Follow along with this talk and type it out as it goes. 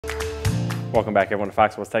Welcome back, everyone, to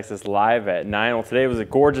Fox West Texas Live at 9. Well, today was a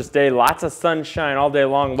gorgeous day. Lots of sunshine all day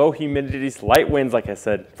long. Low humidities, light winds, like I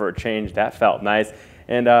said, for a change. That felt nice.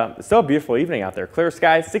 And it's still a beautiful evening out there. Clear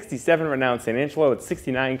skies, 67 right now in San Angelo. It's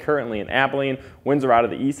 69 currently in Abilene. Winds are out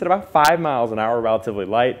of the east at about 5 miles an hour, relatively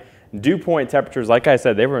light. Dew point temperatures, like I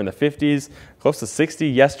said, they were in the 50s, close to 60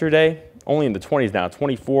 yesterday. Only in the 20s now.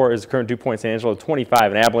 24 is the current dew point in San Angelo,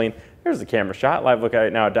 25 in Abilene. Here's the camera shot. Live look at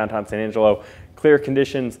it now at downtown San Angelo. Clear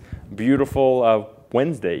conditions, beautiful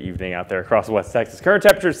Wednesday evening out there across West Texas. Current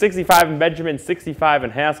temperature 65 in Benjamin, 65 in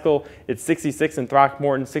Haskell. It's 66 in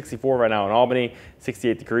Throckmorton, 64 right now in Albany,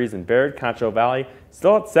 68 degrees in Baird, Concho Valley.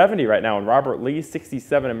 Still at 70 right now in Robert Lee,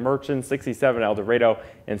 67 in Merchant, 67 in El Dorado,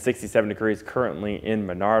 and 67 degrees currently in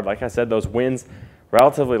Menard. Like I said, those winds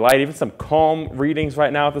relatively light. Even some calm readings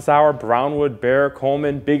right now at this hour. Brownwood, Bear,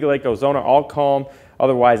 Coleman, Big Lake, Ozona, all calm.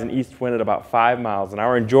 Otherwise, an east wind at about 5 miles an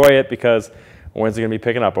hour. Enjoy it because winds are going to be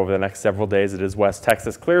picking up over the next several days. It is West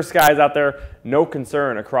Texas. Clear skies out there. No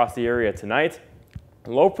concern across the area tonight.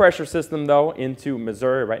 Low pressure system, though, into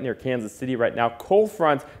Missouri, right near Kansas City right now. Cold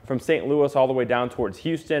front from St. Louis all the way down towards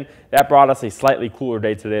Houston. That brought us a slightly cooler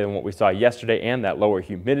day today than what we saw yesterday, and that lower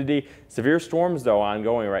humidity. Severe storms, though,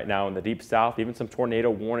 ongoing right now in the deep south. Even some tornado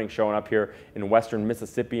warning showing up here in western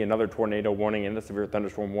Mississippi. Another tornado warning and a severe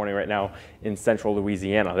thunderstorm warning right now in central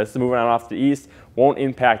Louisiana. This is moving on off to the east. Won't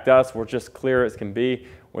impact us. We're just clear as can be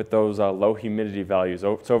with those low humidity values.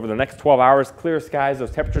 So over the next 12 hours, clear skies,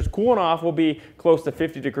 those temperatures cooling off. Will be close to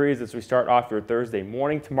 50 degrees as we start off your Thursday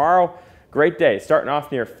morning. Tomorrow, great day, starting off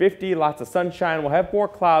near 50, lots of sunshine. We'll have more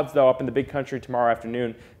clouds, though, up in the big country tomorrow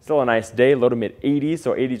afternoon. Still a nice day, low to mid 80s,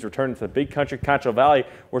 so 80s returning to the big country. Concho Valley,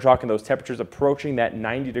 we're talking those temperatures approaching that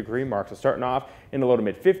 90-degree mark. So starting off in the low to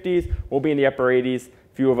mid 50s, we'll be in the upper 80s.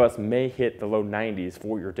 Few of us may hit the low 90s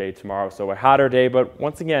for your day tomorrow. So a hotter day, but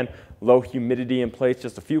once again, low humidity in place.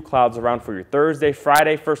 Just a few clouds around for your Thursday.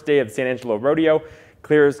 Friday, first day of the San Angelo Rodeo.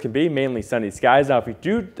 Clear as can be, mainly sunny skies. Now, if you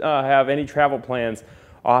do have any travel plans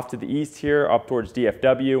off to the east here, up towards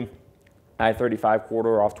DFW, I-35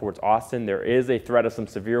 corridor off towards Austin, there is a threat of some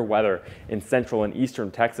severe weather in central and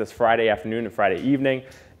eastern Texas Friday afternoon and Friday evening.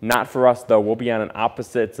 Not for us, though. We'll be on an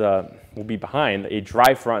opposite, we'll be behind a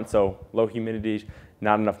dry front, so low humidity,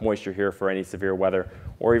 not enough moisture here for any severe weather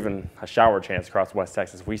or even a shower chance across West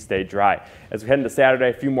Texas. We stay dry. As we head into Saturday,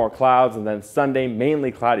 a few more clouds, and then Sunday,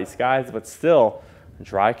 mainly cloudy skies, but still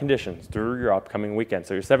dry conditions through your upcoming weekend.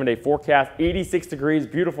 So your 7-day forecast, 86 degrees,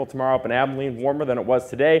 beautiful tomorrow up in Abilene, warmer than it was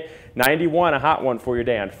today. 91, a hot one for your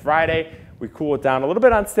day on Friday. We cool it down a little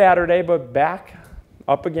bit on Saturday, but back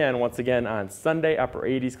up again, once again on Sunday, upper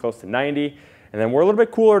 80s, close to 90. And then we're a little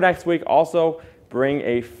bit cooler next week. Also bring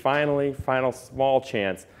a final small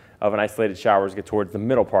chance of an isolated shower as we get towards the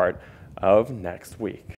middle part of next week.